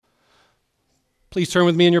Please turn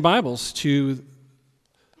with me in your Bibles to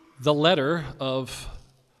the letter of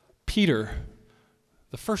Peter,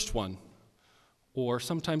 the first one, or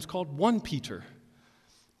sometimes called 1 Peter.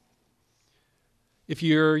 If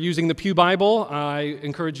you're using the Pew Bible, I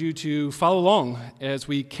encourage you to follow along as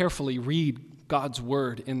we carefully read God's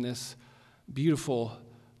Word in this beautiful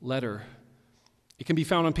letter. It can be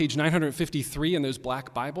found on page 953 in those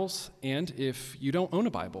black Bibles, and if you don't own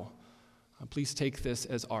a Bible, please take this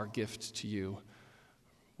as our gift to you.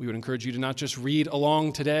 We would encourage you to not just read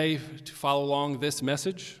along today, to follow along this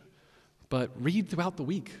message, but read throughout the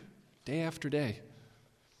week, day after day.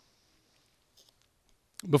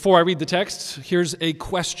 Before I read the text, here's a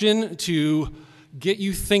question to get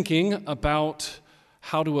you thinking about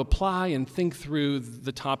how to apply and think through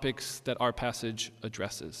the topics that our passage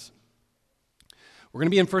addresses. We're going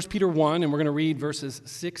to be in 1 Peter 1, and we're going to read verses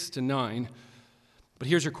 6 to 9. But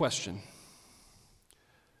here's your question.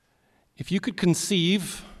 If you could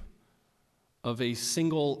conceive of a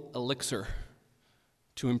single elixir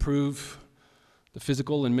to improve the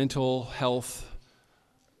physical and mental health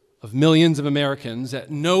of millions of Americans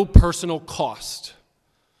at no personal cost,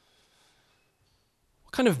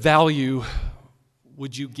 what kind of value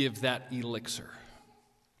would you give that elixir?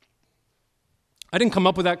 I didn't come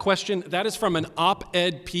up with that question. That is from an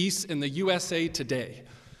op-ed piece in the USA Today.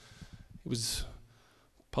 It was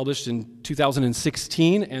published in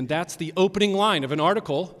 2016, and that's the opening line of an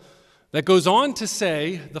article that goes on to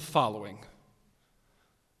say the following.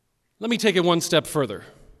 Let me take it one step further.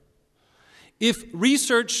 If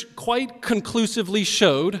research quite conclusively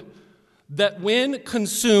showed that when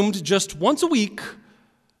consumed just once a week,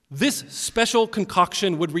 this special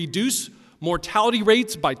concoction would reduce mortality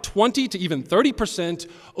rates by 20 to even 30%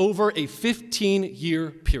 over a 15-year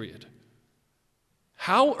period,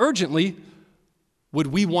 how urgently would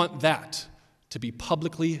we want that to be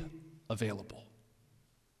publicly available?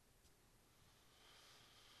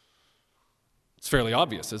 It's fairly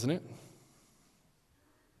obvious, isn't it?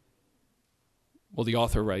 Well, the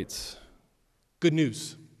author writes, good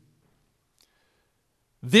news.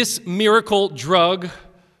 This miracle drug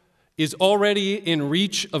is already in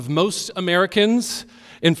reach of most Americans.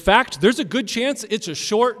 In fact, there's a good chance it's a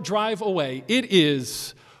short drive away. It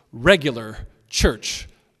is regular church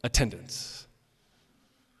attendance.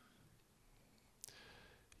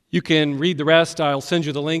 You can read the rest. I'll send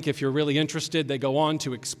you the link if you're really interested. They go on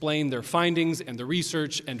to explain their findings and the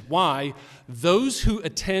research and why those who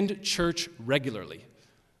attend church regularly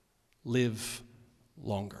live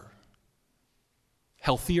longer,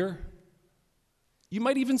 healthier, you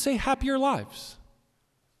might even say happier lives.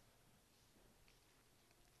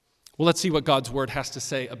 Well, let's see what God's Word has to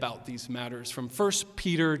say about these matters from 1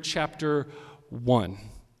 Peter chapter 1.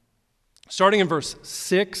 Starting in verse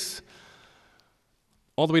 6,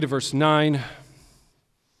 all the way to verse 9,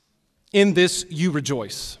 in this you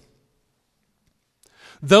rejoice.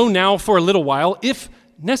 Though now for a little while, if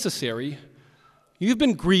necessary, you've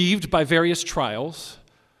been grieved by various trials,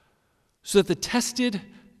 so that the tested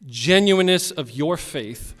genuineness of your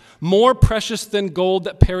faith, more precious than gold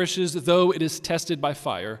that perishes though it is tested by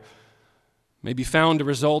fire, may be found to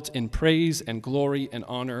result in praise and glory and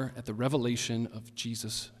honor at the revelation of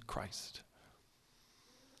Jesus Christ.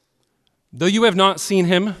 Though you have not seen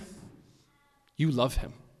him, you love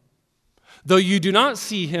him. Though you do not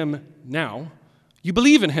see him now, you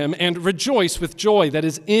believe in him and rejoice with joy that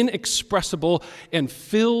is inexpressible and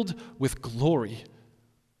filled with glory,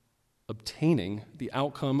 obtaining the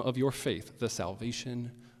outcome of your faith, the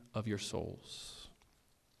salvation of your souls.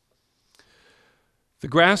 The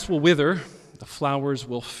grass will wither, the flowers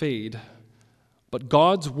will fade, but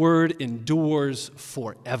God's word endures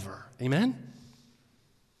forever. Amen?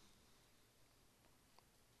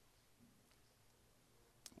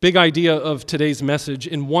 Big idea of today's message.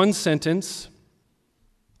 In one sentence,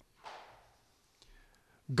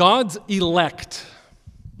 God's elect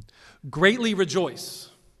greatly rejoice,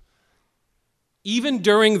 even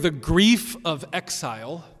during the grief of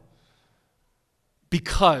exile,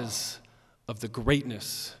 because of the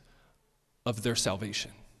greatness of their salvation.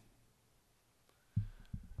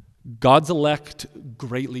 God's elect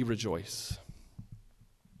greatly rejoice,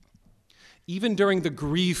 even during the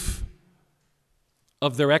grief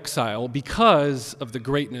of their exile, because of the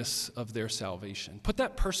greatness of their salvation. Put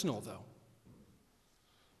that personal, though.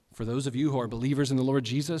 For those of you who are believers in the Lord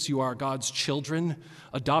Jesus, you are God's children,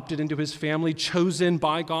 adopted into his family, chosen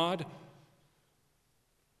by God.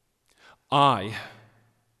 I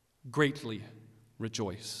greatly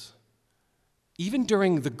rejoice, even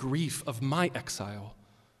during the grief of my exile,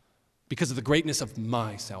 because of the greatness of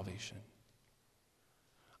my salvation.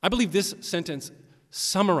 I believe this sentence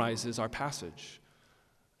summarizes our passage.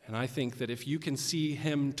 And I think that if you can see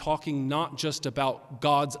him talking not just about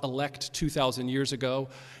God's elect 2,000 years ago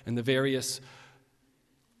and the various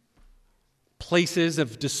places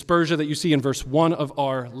of dispersion that you see in verse 1 of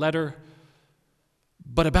our letter,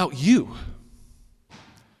 but about you,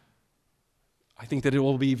 I think that it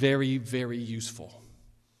will be very, very useful.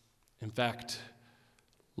 In fact,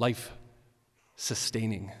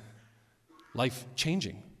 life-sustaining,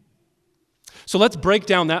 life-changing. So let's break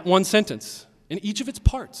down that one sentence in each of its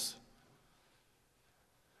parts.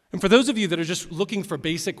 And for those of you that are just looking for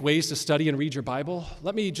basic ways to study and read your Bible,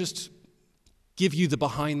 let me just give you the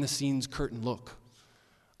behind-the-scenes curtain look.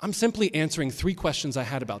 I'm simply answering 3 questions I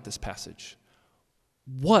had about this passage.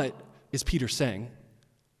 What is Peter saying?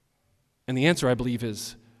 And the answer, I believe,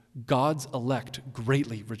 is God's elect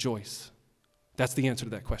greatly rejoice. That's the answer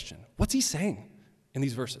to that question. What's he saying in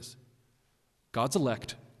these verses? God's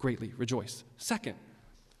elect greatly rejoice. Second,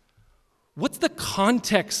 what's the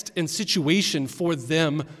context and situation for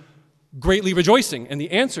them greatly rejoicing? And the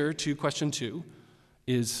answer to question 2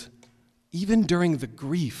 is even during the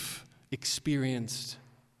grief experienced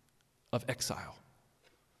of exile.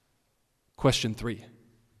 Question 3,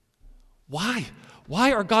 why?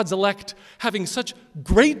 Why are God's elect having such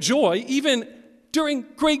great joy even during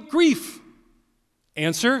great grief?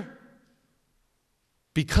 Answer,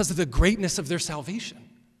 because of the greatness of their salvation.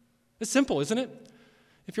 It's simple, isn't it?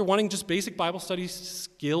 If you're wanting just basic Bible study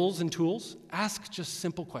skills and tools, ask just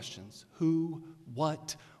simple questions. Who,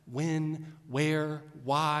 what, when, where,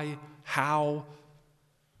 why, how.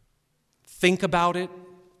 Think about it,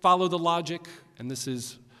 follow the logic, and this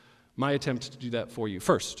is my attempt to do that for you.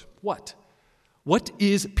 First, what? What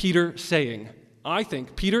is Peter saying? I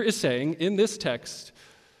think Peter is saying in this text,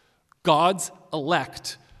 God's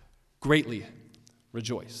elect greatly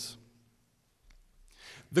rejoice.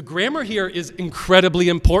 The grammar here is incredibly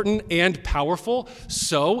important and powerful,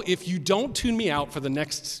 so if you don't tune me out for the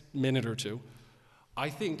next minute or two, I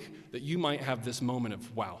think that you might have this moment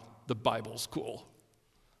of, wow, the Bible's cool.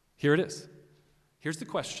 Here it is. Here's the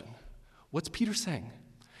question. What's Peter saying?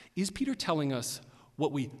 Is Peter telling us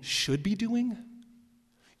what we should be doing?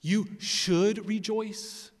 You should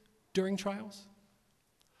rejoice during trials?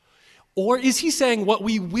 Or is he saying what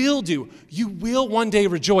we will do? You will one day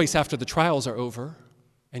rejoice after the trials are over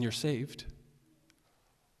and you're saved?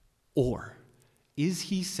 Or is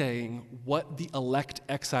he saying what the elect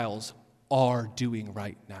exiles are doing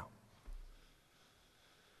right now?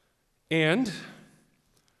 And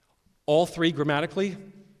all 3 grammatically,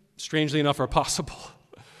 strangely enough, are possible.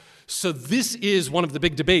 So this is one of the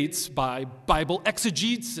big debates by Bible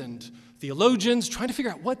exegetes and theologians trying to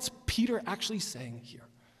figure out what's Peter actually saying here.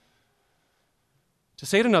 To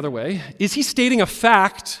say it another way, is he stating a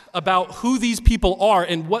fact about who these people are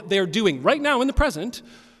and what they're doing right now in the present?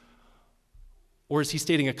 Or is he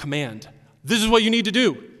stating a command? This is what you need to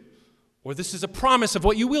do. Or this is a promise of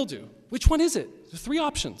what you will do. Which one is it? There are 3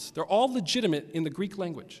 options. They're all legitimate in the Greek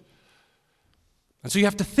language. And so you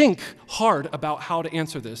have to think hard about how to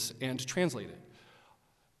answer this and to translate it.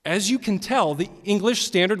 As you can tell, the English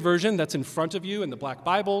Standard Version that's in front of you in the black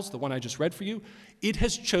Bibles, the one I just read for you, it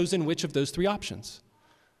has chosen which of those 3 options?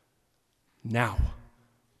 Now,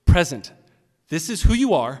 present. This is who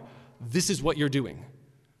you are. This is what you're doing.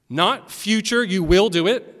 Not future, you will do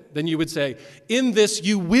it. Then you would say, in this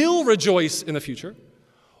you will rejoice in the future.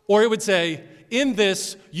 Or it would say, in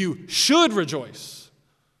this you should rejoice.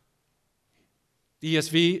 The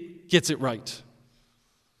ESV gets it right.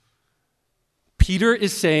 Peter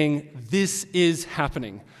is saying this is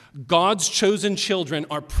happening. God's chosen children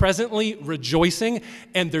are presently rejoicing,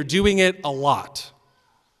 and they're doing it a lot.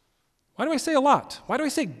 Why do I say a lot? Why do I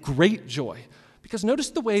say great joy? Because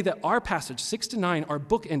notice the way that our passage, 6-9, are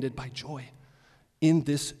bookended by joy. In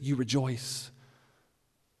this you rejoice.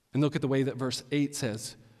 And look at the way that verse 8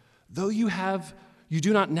 says, though you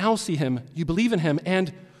do not now see him, you believe in him,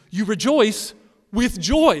 and you rejoice with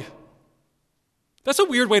joy. That's a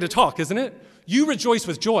weird way to talk, isn't it? You rejoice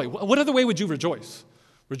with joy. What other way would you rejoice?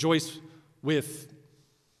 Rejoice with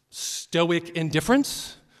stoic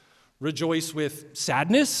indifference? Rejoice with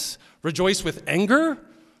sadness? Rejoice with anger?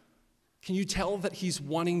 Can you tell that he's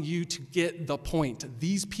wanting you to get the point?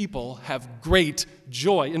 These people have great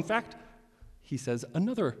joy. In fact, he says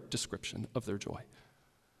another description of their joy.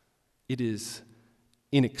 It is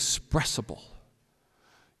inexpressible.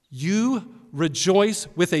 You rejoice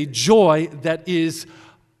with a joy that is,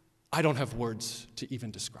 I don't have words to even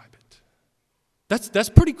describe it. That's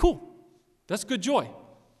pretty cool. That's good joy.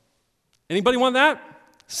 Anybody want that?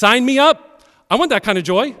 Sign me up. I want that kind of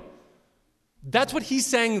joy. That's what he's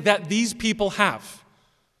saying that these people have.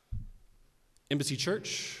 Embassy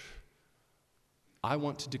Church, I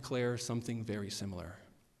want to declare something very similar.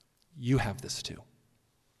 You have this too.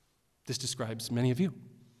 This describes many of you.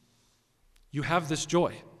 You have this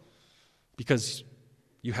joy because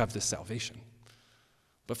you have this salvation.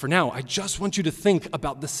 But for now, I just want you to think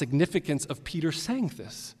about the significance of Peter saying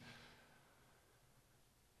this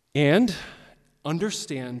and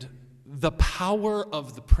understand the power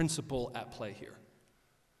of the principle at play here.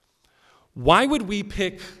 Why would we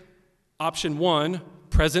pick option 1,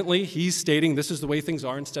 presently, he's stating this is the way things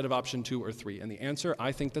are, instead of option 2 or 3? And the answer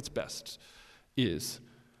I think that's best is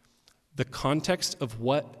the context of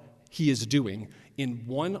what he is doing in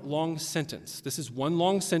one long sentence. This is one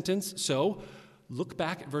long sentence, so look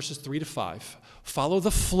back at verses 3 to 5. Follow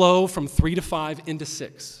the flow from 3 to 5 into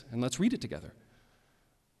 6, and let's read it together.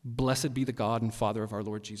 Blessed be the God and Father of our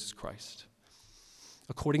Lord Jesus Christ.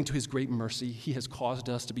 According to his great mercy, he has caused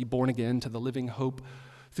us to be born again to the living hope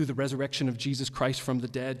through the resurrection of Jesus Christ from the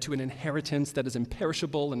dead, to an inheritance that is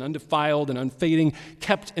imperishable and undefiled and unfading,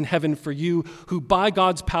 kept in heaven for you, who by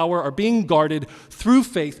God's power are being guarded through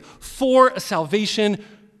faith for a salvation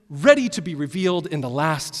ready to be revealed in the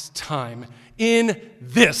last time. In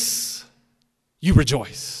this you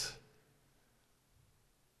rejoice.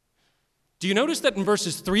 Do you notice that in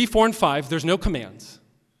verses 3, 4, and 5, there's no commands?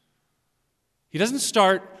 He doesn't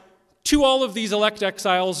start, to all of these elect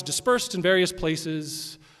exiles dispersed in various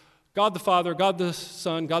places, God the Father, God the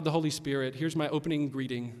Son, God the Holy Spirit, here's my opening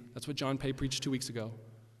greeting. That's what John Pay preached 2 weeks ago.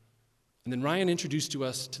 And then Ryan introduced to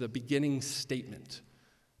us to the beginning statement.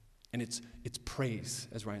 And it's praise,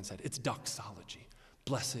 as Ryan said. It's doxology.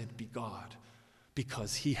 Blessed be God,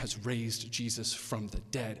 because he has raised Jesus from the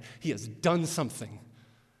dead. He has done something.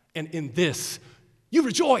 And in this, you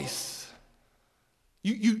rejoice.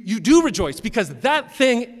 You do rejoice because that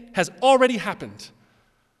thing has already happened.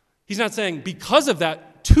 He's not saying because of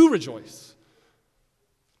that to rejoice.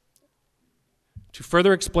 To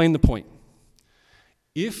further explain the point,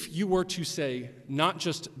 if you were to say not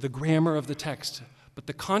just the grammar of the text, but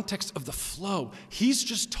the context of the flow, he's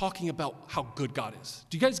just talking about how good God is.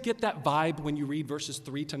 Do you guys get that vibe when you read verses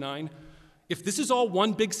 3 to 9? If this is all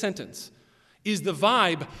one big sentence, is the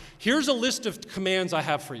vibe, here's a list of commands I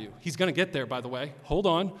have for you. He's going to get there, by the way. Hold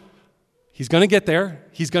on. He's going to get there.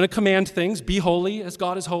 He's going to command things. Be holy as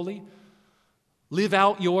God is holy. Live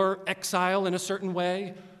out your exile in a certain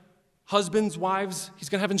way. Husbands, wives, he's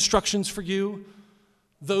going to have instructions for you.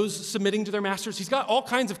 Those submitting to their masters. He's got all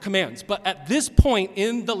kinds of commands. But at this point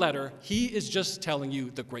in the letter, he is just telling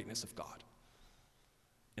you the greatness of God.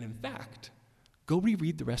 And in fact, go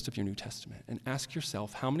reread the rest of your New Testament and ask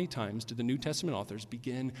yourself, how many times do the New Testament authors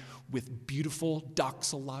begin with beautiful,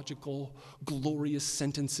 doxological, glorious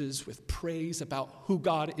sentences with praise about who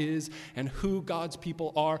God is and who God's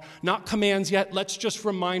people are? Not commands yet. Let's just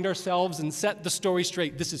remind ourselves and set the story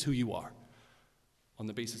straight. This is who you are on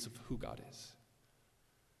the basis of who God is.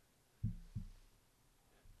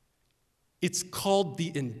 It's called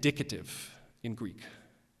the indicative in Greek.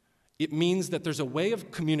 It means that there's a way of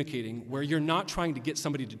communicating where you're not trying to get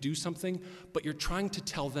somebody to do something, but you're trying to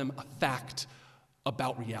tell them a fact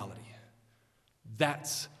about reality.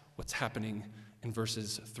 That's what's happening in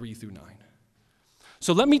verses 3 through 9.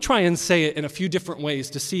 So let me try and say it in a few different ways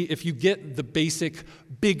to see if you get the basic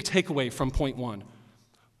big takeaway from point 1.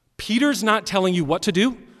 Peter's not telling you what to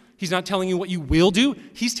do. He's not telling you what you will do.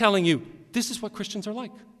 He's telling you, this is what Christians are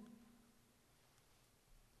like.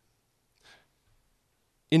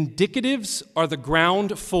 Indicatives are the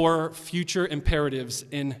ground for future imperatives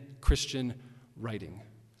in Christian writing.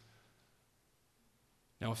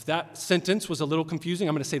 Now, if that sentence was a little confusing,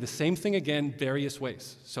 I'm going to say the same thing again various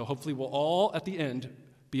ways. So hopefully we'll all, at the end,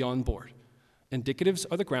 be on board. Indicatives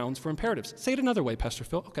are the grounds for imperatives. Say it another way, Pastor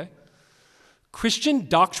Phil. Okay. Christian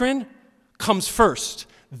doctrine comes first,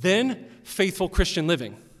 then faithful Christian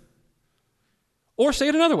living. Or say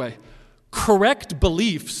it another way. Correct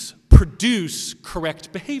beliefs produce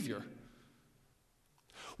correct behavior.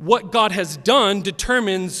 What God has done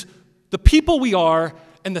determines the people we are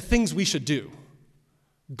and the things we should do.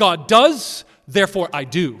 God does, therefore I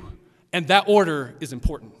do. And that order is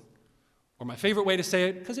important. Or my favorite way to say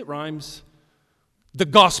it, because it rhymes, the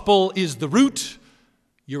gospel is the root,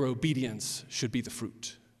 your obedience should be the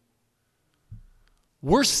fruit.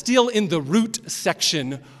 We're still in the root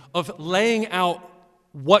section of laying out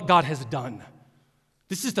what God has done.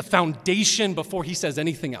 This is the foundation before he says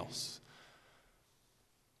anything else.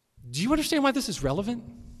 Do you understand why this is relevant?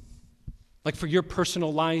 Like for your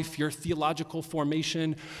personal life, your theological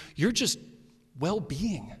formation, your just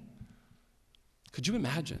well-being. Could you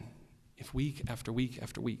imagine if week after week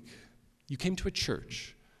after week, you came to a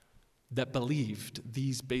church that believed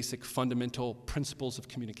these basic fundamental principles of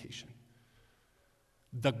communication?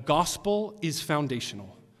 The gospel is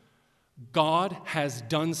foundational. God has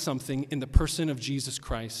done something in the person of Jesus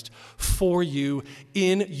Christ for you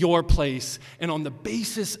in your place, and on the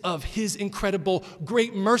basis of his incredible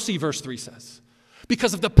great mercy, verse 3 says,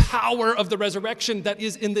 because of the power of the resurrection that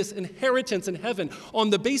is in this inheritance in heaven,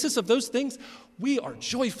 on the basis of those things, we are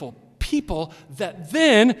joyful people that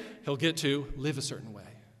then he'll get to live a certain way.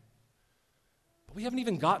 But we haven't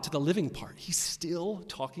even got to the living part. He's still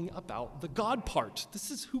talking about the God part.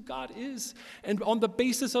 This is who God is. And on the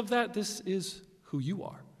basis of that, this is who you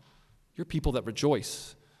are. You're people that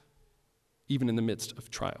rejoice, even in the midst of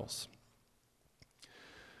trials.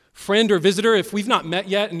 Friend or visitor, if we've not met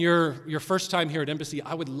yet and you're your first time here at Embassy,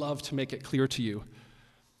 I would love to make it clear to you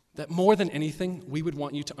that more than anything, we would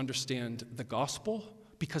want you to understand the gospel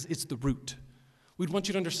because it's the root. We'd want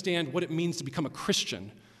you to understand what it means to become a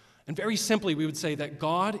Christian. And very simply, we would say that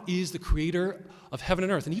God is the creator of heaven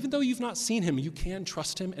and earth. And even though you've not seen him, you can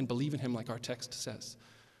trust him and believe in him like our text says.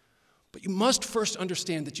 But you must first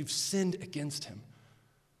understand that you've sinned against him,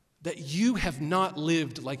 that you have not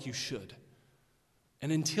lived like you should.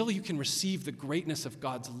 And until you can receive the greatness of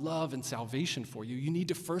God's love and salvation for you, you need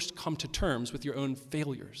to first come to terms with your own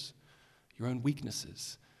failures, your own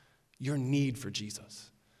weaknesses, your need for Jesus.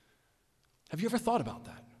 Have you ever thought about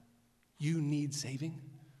that? You need saving?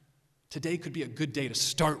 Today could be a good day to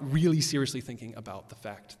start really seriously thinking about the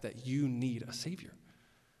fact that you need a Savior.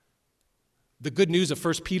 The good news of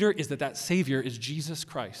 1 Peter is that Savior is Jesus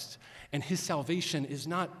Christ, and his salvation is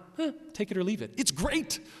not, take it or leave it. It's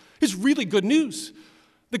great. It's really good news.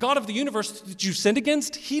 The God of the universe that you sinned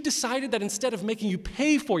against, he decided that instead of making you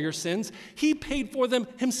pay for your sins, he paid for them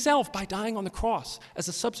himself by dying on the cross as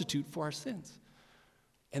a substitute for our sins.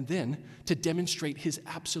 And then, to demonstrate his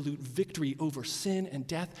absolute victory over sin and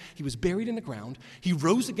death, he was buried in the ground, he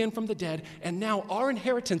rose again from the dead, and now our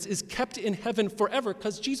inheritance is kept in heaven forever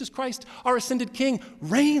because Jesus Christ, our ascended King,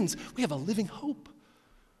 reigns. We have a living hope.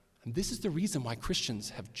 And this is the reason why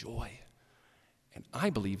Christians have joy. And I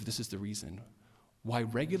believe this is the reason why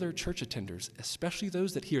regular church attenders, especially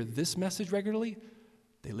those that hear this message regularly,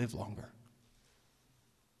 they live longer.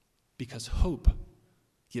 Because hope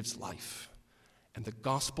gives life. And the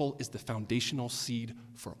gospel is the foundational seed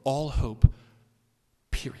for all hope,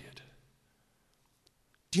 period.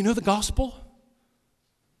 Do you know the gospel?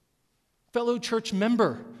 Fellow church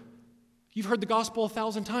member, you've heard the gospel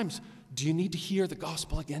 1,000 times. Do you need to hear the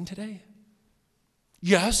gospel again today?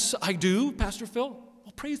 Yes, I do, Pastor Phil.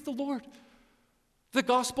 Well, praise the Lord. The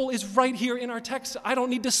gospel is right here in our text. I don't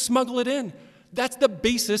need to smuggle it in. That's the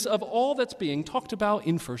basis of all that's being talked about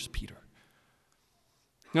in 1 Peter.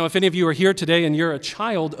 Now, if any of you are here today and you're a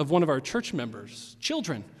child of one of our church members,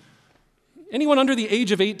 children, anyone under the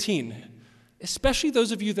age of 18, especially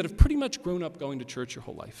those of you that have pretty much grown up going to church your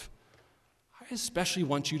whole life, I especially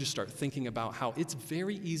want you to start thinking about how it's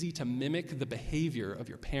very easy to mimic the behavior of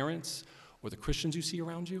your parents or the Christians you see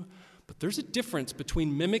around you, but there's a difference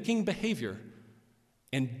between mimicking behavior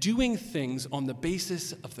and doing things on the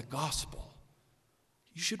basis of the gospel.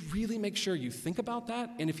 You should really make sure you think about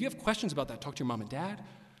that, and if you have questions about that, talk to your mom and dad,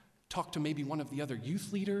 talk to maybe one of the other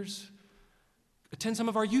youth leaders, attend some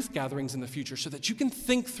of our youth gatherings in the future so that you can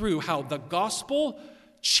think through how the gospel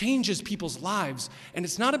changes people's lives. And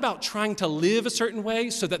it's not about trying to live a certain way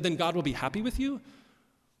so that then God will be happy with you,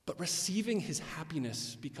 but receiving his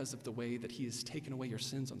happiness because of the way that he has taken away your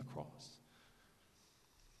sins on the cross.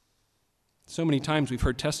 So many times we've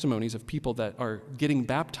heard testimonies of people that are getting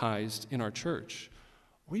baptized in our church,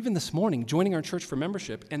 or even this morning joining our church for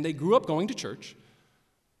membership, and they grew up going to church,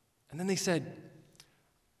 and then they said,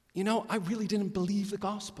 you know, I really didn't believe the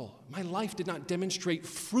gospel. My life did not demonstrate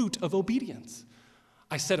fruit of obedience.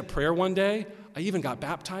 I said a prayer one day, I even got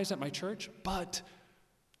baptized at my church, but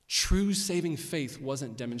true saving faith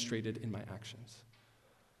wasn't demonstrated in my actions.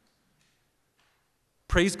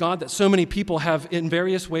 Praise God that so many people have, in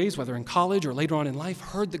various ways, whether in college or later on in life,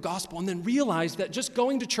 heard the gospel and then realized that just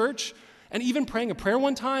going to church and even praying a prayer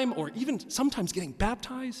one time or even sometimes getting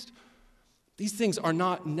baptized, these things are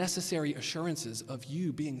not necessary assurances of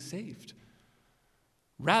you being saved.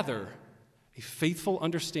 Rather, a faithful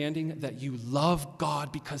understanding that you love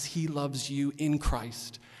God because he loves you in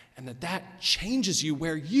Christ, and that changes you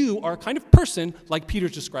where you are a kind of person like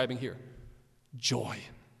Peter's describing here. Joy.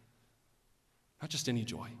 Not just any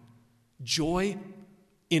joy. Joy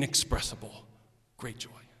inexpressible. Great joy.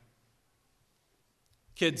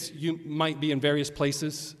 Kids, you might be in various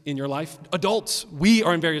places in your life. Adults, we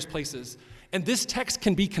are in various places. And this text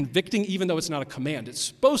can be convicting even though it's not a command. It's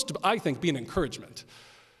supposed to, I think, be an encouragement.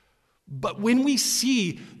 But when we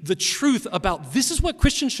see the truth about this is what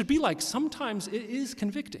Christians should be like, sometimes it is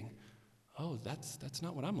convicting. Oh, that's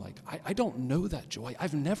not what I'm like. I don't know that joy.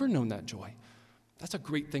 I've never known that joy. That's a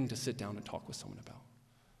great thing to sit down and talk with someone about.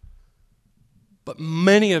 But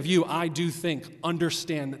many of you, I do think,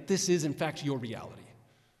 understand that this is, in fact, your reality.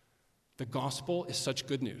 The gospel is such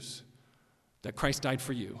good news that Christ died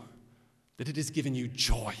for you, that it has given you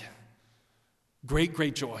joy. Great,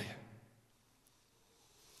 great joy.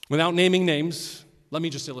 Without naming names, let me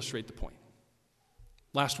just illustrate the point.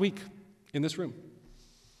 Last week, in this room,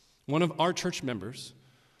 one of our church members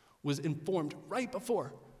was informed right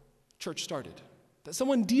before church started that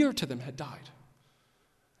someone dear to them had died.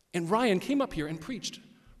 And Ryan came up here and preached,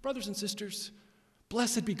 brothers and sisters,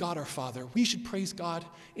 blessed be God our Father. We should praise God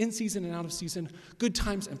in season and out of season, good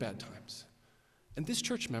times and bad times. And this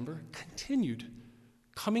church member continued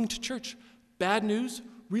coming to church. Bad news,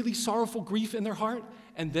 really sorrowful grief in their heart,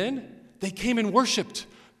 and then they came and worshiped.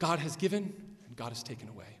 God has given and God has taken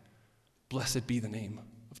away. Blessed be the name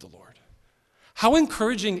of the Lord. How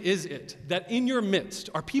encouraging is it that in your midst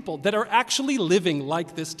are people that are actually living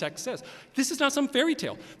like this text says? This is not some fairy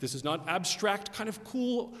tale. This is not abstract kind of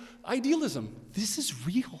cool idealism. This is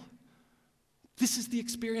real. This is the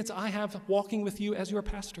experience I have walking with you as your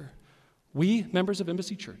pastor. We, members of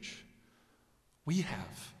Embassy Church, we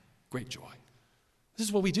have great joy. This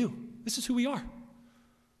is what we do. This is who we are.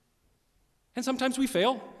 And sometimes we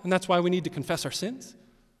fail, and that's why we need to confess our sins.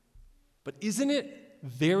 But isn't it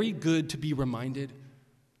very good to be reminded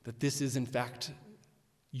that this is, in fact,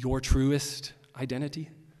 your truest identity?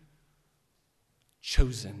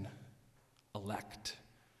 Chosen, elect.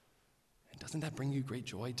 And doesn't that bring you great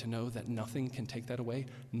joy to know that nothing can take that away?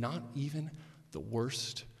 Not even the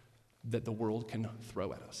worst that the world can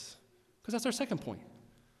throw at us. Because that's our second point.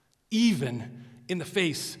 Even in the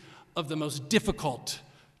face of the most difficult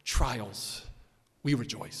trials, we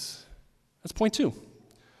rejoice. That's point 2.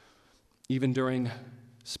 Even during,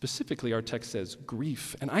 specifically our text says,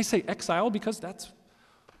 grief. And I say exile because that's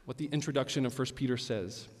what the introduction of 1 Peter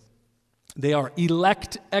says. They are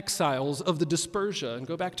elect exiles of the dispersia. And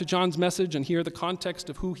go back to John's message and hear the context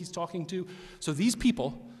of who he's talking to. So these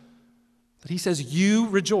people that he says, you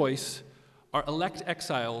rejoice, are elect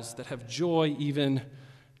exiles that have joy even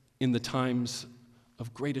in the times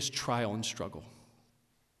of greatest trial and struggle.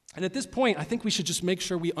 And at this point, I think we should just make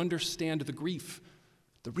sure we understand the grief,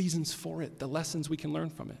 the reasons for it, the lessons we can learn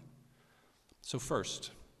from it. So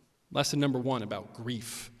first, lesson number 1 about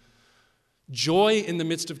grief. Joy in the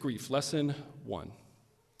midst of grief. Lesson 1.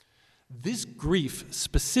 This grief,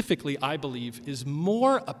 specifically, I believe, is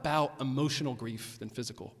more about emotional grief than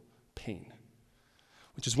physical pain,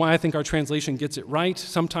 which is why I think our translation gets it right.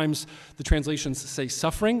 Sometimes the translations say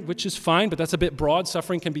suffering, which is fine, but that's a bit broad.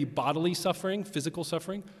 Suffering can be bodily suffering, physical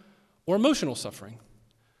suffering, or emotional suffering.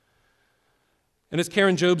 And as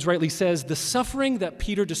Karen Jobes rightly says, the suffering that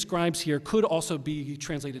Peter describes here could also be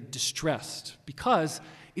translated distressed, because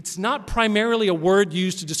it's not primarily a word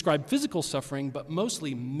used to describe physical suffering, but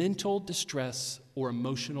mostly mental distress or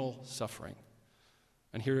emotional suffering.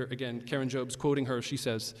 And here again, Karen Jobes quoting her, she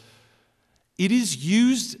says, "It is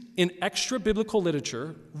used in extra-biblical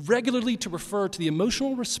literature regularly to refer to the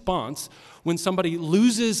emotional response when somebody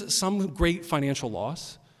loses some great financial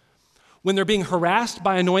loss, when they're being harassed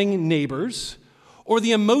by annoying neighbors, or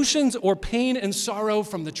the emotions or pain and sorrow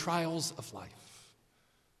from the trials of life."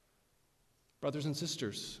 Brothers and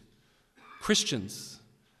sisters, Christians,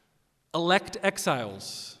 elect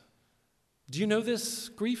exiles, do you know this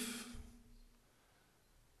grief?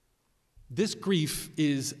 This grief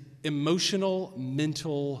is emotional,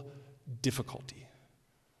 mental difficulty.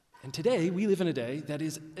 And today, we live in a day that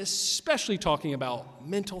is especially talking about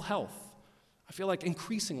mental health. I feel like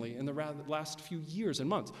increasingly in the last few years and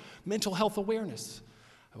months, mental health awareness.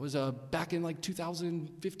 I was back in like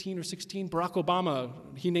 2015 or 16, Barack Obama,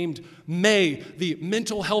 he named May the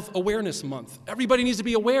Mental Health Awareness Month. Everybody needs to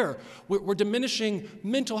be aware. We're diminishing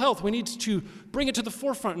mental health. We need to bring it to the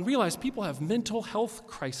forefront and realize people have mental health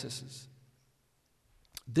crises.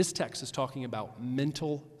 This text is talking about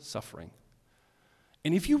mental suffering.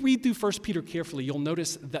 And if you read through 1 Peter carefully, you'll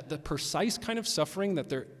notice that the precise kind of suffering that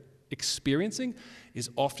they're experiencing is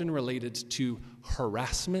often related to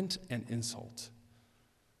harassment and insult.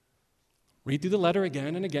 Read through the letter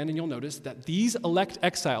again and again, and you'll notice that these elect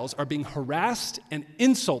exiles are being harassed and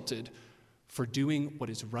insulted for doing what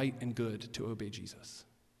is right and good to obey Jesus.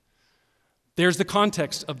 There's the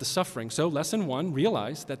context of the suffering. So, lesson 1,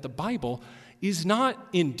 realize that the Bible is not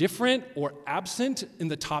indifferent or absent in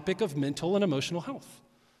the topic of mental and emotional health.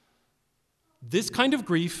 This kind of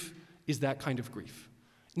grief is that kind of grief.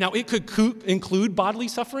 Now, it could include bodily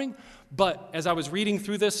suffering, But as I was reading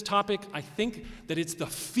through this topic, I think that it's the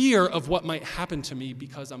fear of what might happen to me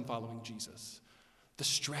because I'm following Jesus. The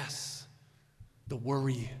stress, the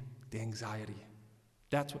worry, the anxiety.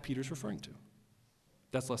 That's what Peter's referring to.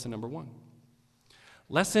 That's lesson number 1.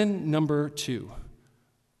 Lesson number 2.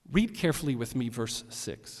 Read carefully with me verse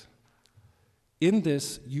 6. In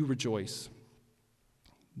this you rejoice,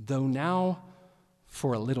 though now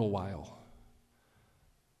for a little while.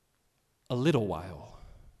 A little while.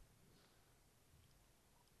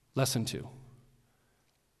 Lesson 2.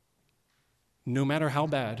 No matter how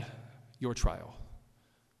bad your trial,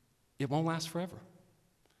 it won't last forever.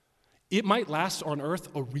 It might last on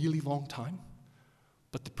earth a really long time,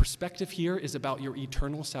 but the perspective here is about your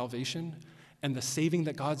eternal salvation and the saving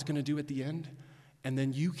that God's going to do at the end, and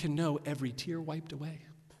then you can know every tear wiped away,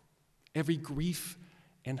 every grief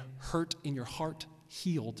and hurt in your heart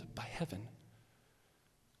healed by heaven.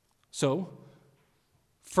 So,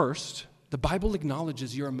 first, the Bible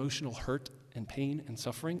acknowledges your emotional hurt and pain and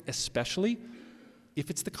suffering, especially if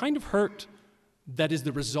it's the kind of hurt that is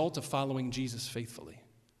the result of following Jesus faithfully.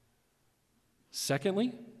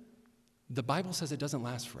 Secondly, the Bible says it doesn't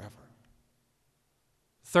last forever.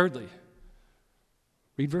 Thirdly,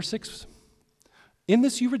 read verse 6. In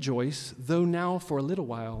this you rejoice, though now for a little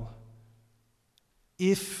while,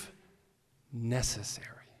 if necessary.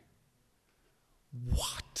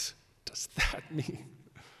 What does that mean?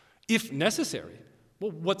 If necessary.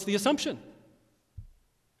 Well, what's the assumption?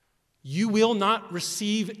 You will not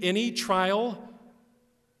receive any trial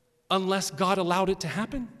unless God allowed it to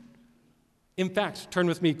happen? In fact, turn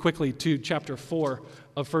with me quickly to chapter 4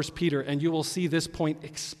 of 1 Peter, and you will see this point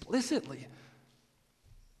explicitly.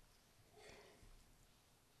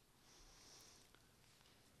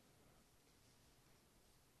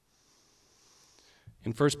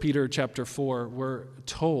 In 1 Peter chapter 4, we're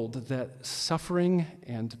told that suffering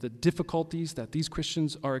and the difficulties that these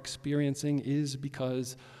Christians are experiencing is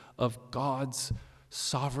because of God's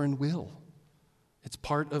sovereign will. It's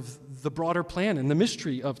part of the broader plan and the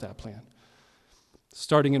mystery of that plan.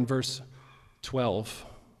 Starting in verse 12,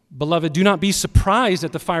 Beloved, do not be surprised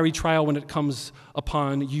at the fiery trial when it comes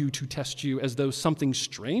upon you to test you as though something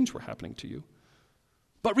strange were happening to you.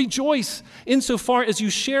 But rejoice insofar as you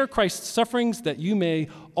share Christ's sufferings, that you may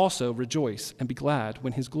also rejoice and be glad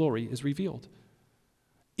when his glory is revealed.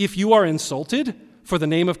 If you are insulted for the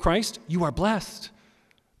name of Christ, you are blessed,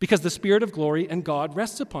 because the Spirit of glory and God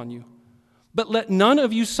rests upon you. But let none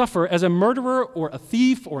of you suffer as a murderer or a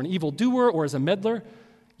thief or an evildoer or as a meddler.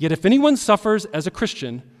 Yet if anyone suffers as a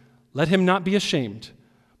Christian, let him not be ashamed,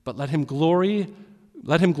 but let him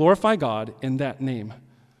glorify God in that name.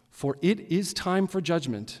 For it is time for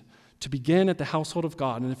judgment to begin at the household of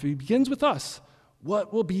God. And if it begins with us,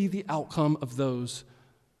 what will be the outcome of those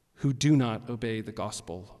who do not obey the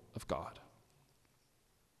gospel of God?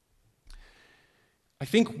 I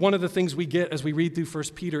think one of the things we get as we read through 1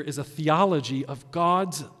 Peter is a theology of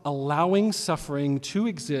God's allowing suffering to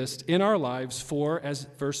exist in our lives for, as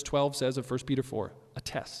verse 12 says of 1 Peter 4, a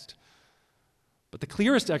test. But the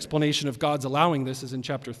clearest explanation of God's allowing this is in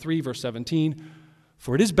chapter 3, verse 17,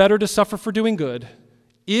 for it is better to suffer for doing good,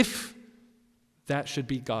 if that should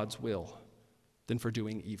be God's will, than for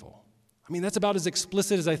doing evil. I mean, that's about as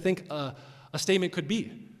explicit as I think a statement could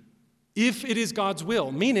be. If it is God's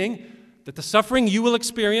will, meaning that the suffering you will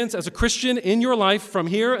experience as a Christian in your life from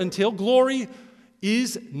here until glory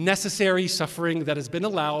is necessary suffering that has been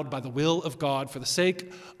allowed by the will of God for the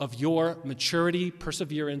sake of your maturity,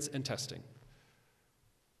 perseverance, and testing.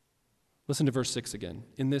 Listen to verse 6 again.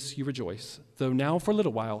 In this you rejoice, though now for a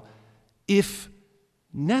little while, if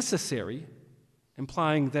necessary,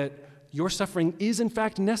 implying that your suffering is in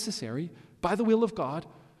fact necessary by the will of God.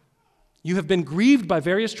 You have been grieved by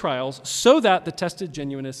various trials, so that the tested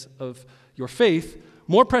genuineness of your faith,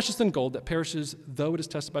 more precious than gold that perishes though it is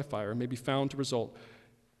tested by fire, may be found to result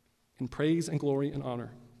in praise and glory and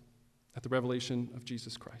honor at the revelation of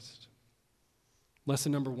Jesus Christ.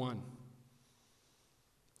 Lesson number 1.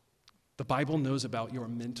 The Bible knows about your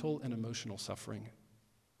mental and emotional suffering.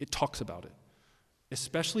 It talks about it,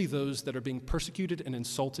 especially those that are being persecuted and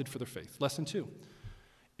insulted for their faith. Lesson 2.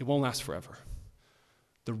 It won't last forever.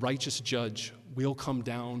 The righteous judge will come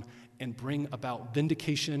down and bring about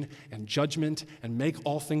vindication and judgment and make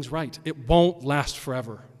all things right. It won't last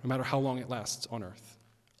forever, no matter how long it lasts on earth.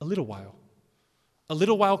 A little while. A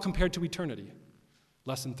little while compared to eternity.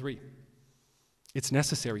 Lesson 3. It's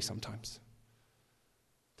necessary sometimes.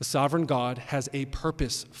 The sovereign God has a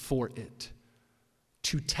purpose for it,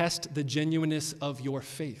 to test the genuineness of your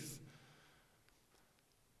faith.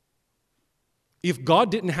 If God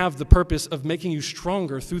didn't have the purpose of making you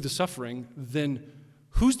stronger through the suffering, then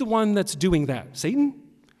who's the one that's doing that? Satan?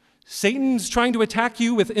 Satan's trying to attack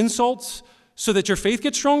you with insults so that your faith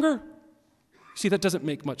gets stronger? See, that doesn't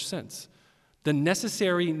make much sense. The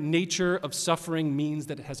necessary nature of suffering means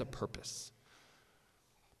that it has a purpose.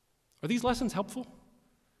 Are these lessons helpful?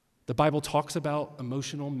 The Bible talks about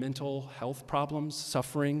emotional, mental health problems,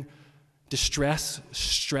 suffering, distress,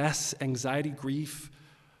 stress, anxiety, grief.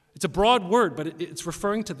 It's a broad word, but it's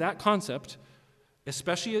referring to that concept,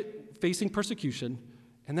 especially facing persecution,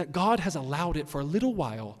 and that God has allowed it for a little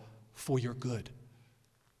while for your good.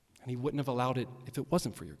 And he wouldn't have allowed it if it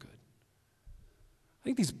wasn't for your good. I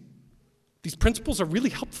think these principles are really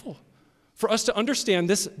helpful for us to understand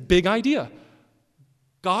this big idea.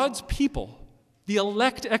 God's people, the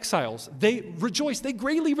elect exiles, they rejoice, they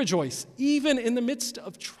greatly rejoice, even in the midst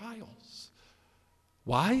of trials.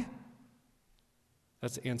 Why?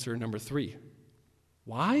 That's answer number 3.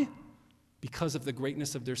 Why? Because of the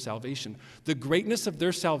greatness of their salvation. The greatness of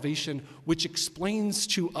their salvation, which explains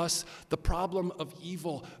to us the problem of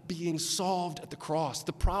evil being solved at the cross,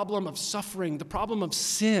 the problem of suffering, the problem of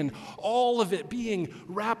sin, all of it being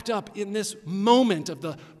wrapped up in this moment of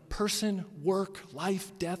the person, work,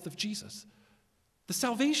 life, death of Jesus. The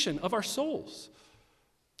salvation of our souls.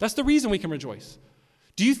 That's the reason we can rejoice.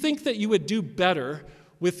 Do you think that you would do better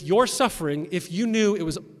with your suffering if you knew it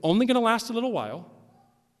was only going to last a little while,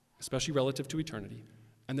 especially relative to eternity,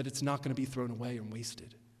 and that it's not going to be thrown away and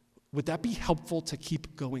wasted? Would that be helpful to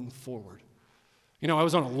keep going forward? You know, I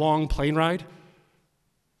was on a long plane ride.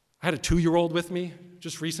 I had a 2-year-old with me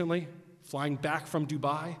just recently, flying back from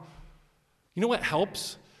Dubai. You know what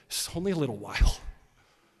helps? It's only a little while.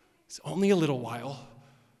 It's only a little while.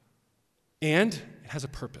 And it has a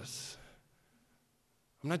purpose.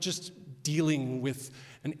 I'm not just dealing with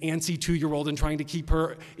an antsy 2-year-old and trying to keep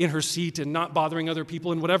her in her seat and not bothering other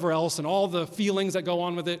people and whatever else and all the feelings that go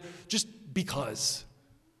on with it, just because.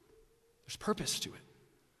 There's purpose to it.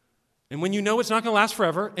 And when you know it's not going to last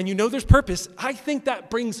forever and you know there's purpose, I think that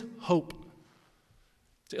brings hope.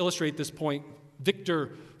 To illustrate this point,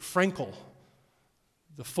 Viktor Frankl,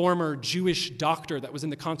 the former Jewish doctor that was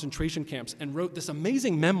in the concentration camps and wrote this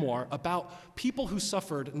amazing memoir about people who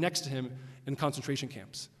suffered next to him in concentration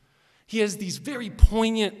camps. He has these very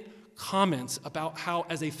poignant comments about how,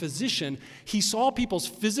 as a physician, he saw people's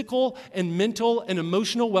physical and mental and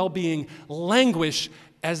emotional well-being languish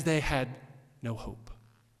as they had no hope.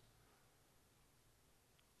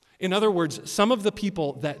 In other words, some of the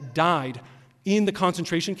people that died in the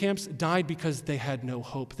concentration camps died because they had no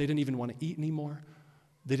hope. They didn't even want to eat anymore.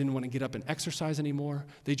 They didn't want to get up and exercise anymore.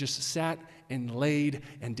 They just sat and laid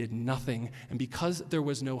and did nothing. And because there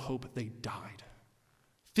was no hope, they died.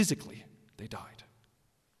 Physically, they died.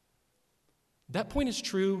 That point is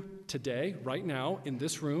true today, right now, in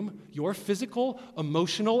this room. Your physical,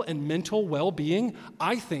 emotional, and mental well-being,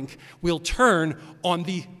 I think, will turn on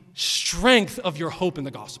the strength of your hope in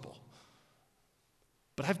the gospel.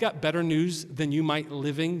 But I've got better news than you might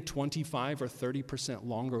living 25 or 30%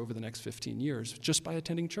 longer over the next 15 years just by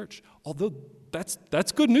attending church. Although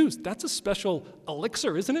that's good news. That's a special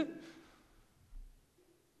elixir, isn't it?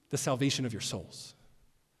 The salvation of your souls.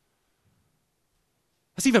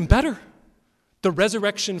 That's even better. The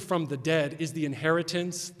resurrection from the dead is the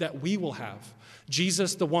inheritance that we will have.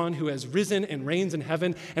 Jesus, the one who has risen and reigns in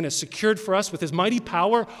heaven and has secured for us with his mighty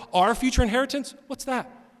power our future inheritance. What's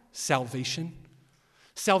that? Salvation.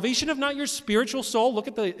 Salvation of not your spiritual soul. Look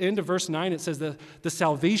at the end of verse 9. It says the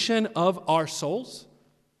salvation of our souls.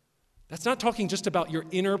 That's not talking just about your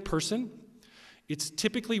inner person. It's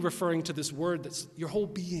typically referring to this word that's your whole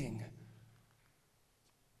being.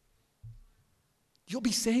 You'll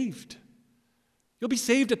be saved. You'll be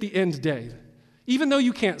saved at the end day. Even though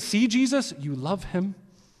you can't see Jesus, you love him.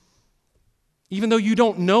 Even though you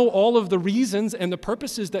don't know all of the reasons and the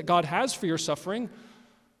purposes that God has for your suffering,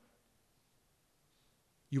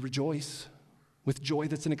 you rejoice with joy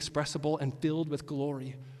that's inexpressible and filled with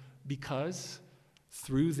glory because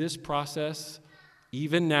through this process,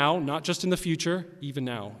 even now, not just in the future, even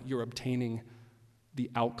now, you're obtaining the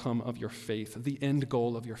outcome of your faith, the end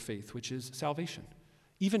goal of your faith, which is salvation.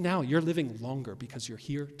 Even now, you're living longer because you're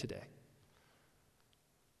here today.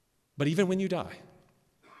 But even when you die,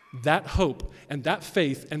 that hope and that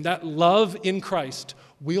faith and that love in Christ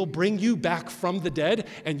will bring you back from the dead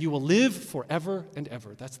and you will live forever and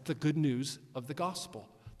ever. That's the good news of the gospel.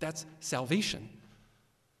 That's salvation.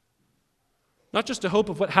 Not just a hope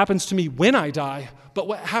of what happens to me when I die, but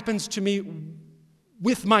what happens to me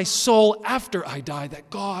with my soul after I die, that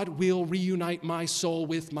God will reunite my soul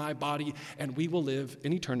with my body and we will live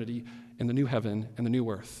in eternity in the new heaven and the new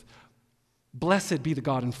earth. Blessed be the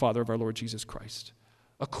God and Father of our Lord Jesus Christ.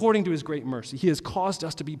 according to his great mercy, he has caused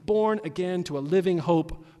us to be born again to a living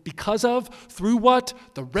hope because of, through what?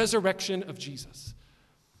 The resurrection of Jesus.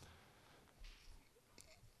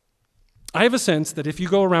 I have a sense that if you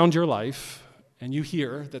go around your life and you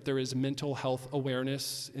hear that there is mental health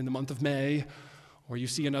awareness in the month of May, or you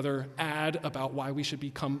see another ad about why we should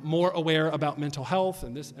become more aware about mental health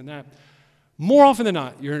and this and that, more often than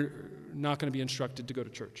not, you're not going to be instructed to go to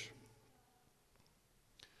church.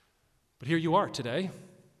 But here you are today.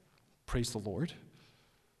 Praise the Lord.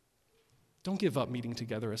 Don't give up meeting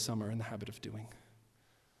together as some are in the habit of doing.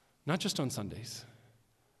 Not just on Sundays,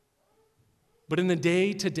 but in the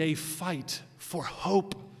day-to-day fight for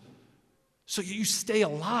hope, so you stay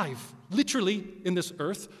alive, literally in this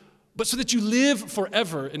earth, but so that you live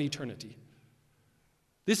forever in eternity.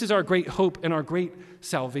 This is our great hope and our great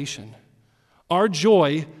salvation. Our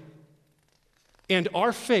joy and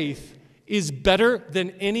our faith is better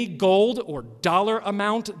than any gold or dollar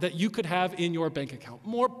amount that you could have in your bank account.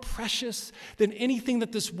 More precious than anything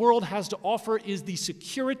that this world has to offer is the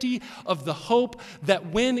security of the hope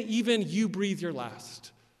that when even you breathe your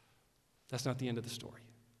last, that's not the end of the story.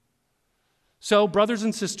 So, brothers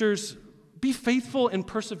and sisters, be faithful and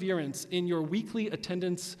perseverance in your weekly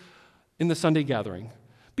attendance in the Sunday gathering.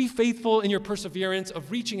 Be faithful in your perseverance of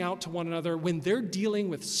reaching out to one another when they're dealing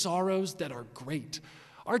with sorrows that are great.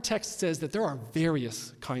 Our text says that there are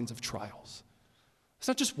various kinds of trials. It's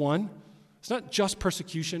not just one. It's not just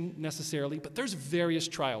persecution necessarily, but there's various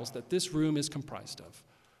trials that this room is comprised of.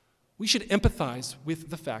 We should empathize with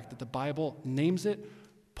the fact that the Bible names it,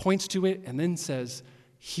 points to it, and then says,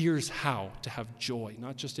 here's how to have joy,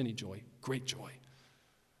 not just any joy, great joy.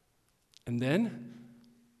 And then,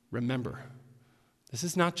 remember, this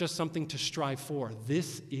is not just something to strive for.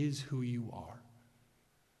 This is who you are.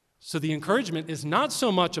 So the encouragement is not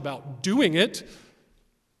so much about doing it,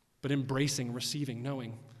 but embracing, receiving,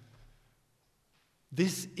 knowing.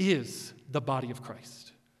 This is the body of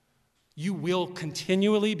Christ. You will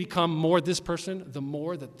continually become more this person the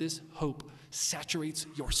more that this hope saturates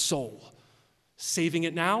your soul, saving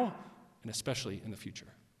it now and especially in the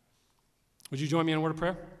future. Would you join me in a word of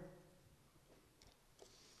prayer?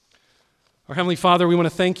 Our Heavenly Father, we want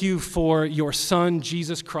to thank you for your Son,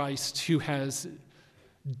 Jesus Christ, who has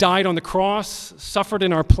died on the cross, suffered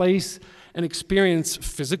in our place, and experienced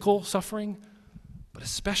physical suffering, but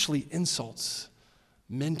especially insults,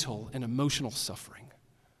 mental and emotional suffering.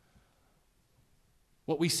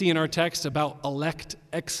 What we see in our text about elect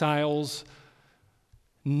exiles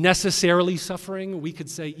necessarily suffering, we could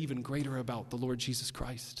say even greater about the Lord Jesus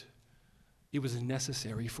Christ. It was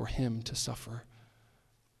necessary for him to suffer,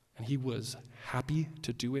 and he was happy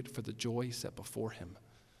to do it for the joy set before him.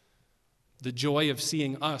 The joy of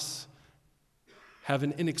seeing us have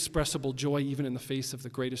an inexpressible joy even in the face of the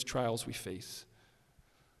greatest trials we face.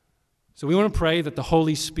 So we want to pray that the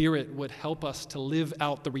Holy Spirit would help us to live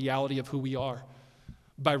out the reality of who we are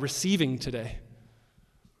by receiving today.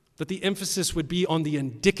 That the emphasis would be on the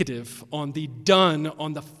indicative, on the done,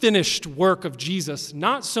 on the finished work of Jesus,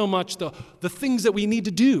 not so much the things that we need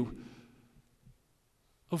to do.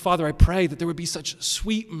 Oh, Father, I pray that there would be such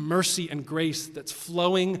sweet mercy and grace that's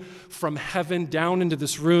flowing from heaven down into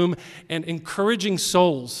this room and encouraging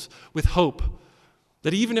souls with hope.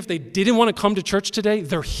 That even if they didn't want to come to church today,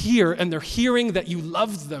 they're here and they're hearing that you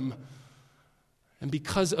loved them. And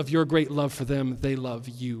because of your great love for them, they love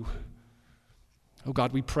you. Oh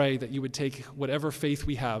God, we pray that you would take whatever faith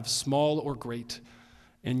we have, small or great,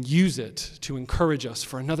 and use it to encourage us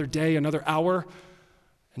for another day, another hour,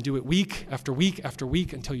 and do it week after week after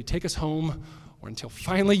week until you take us home or until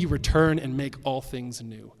finally you return and make all things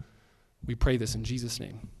new. We pray this in Jesus'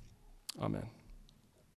 name. Amen.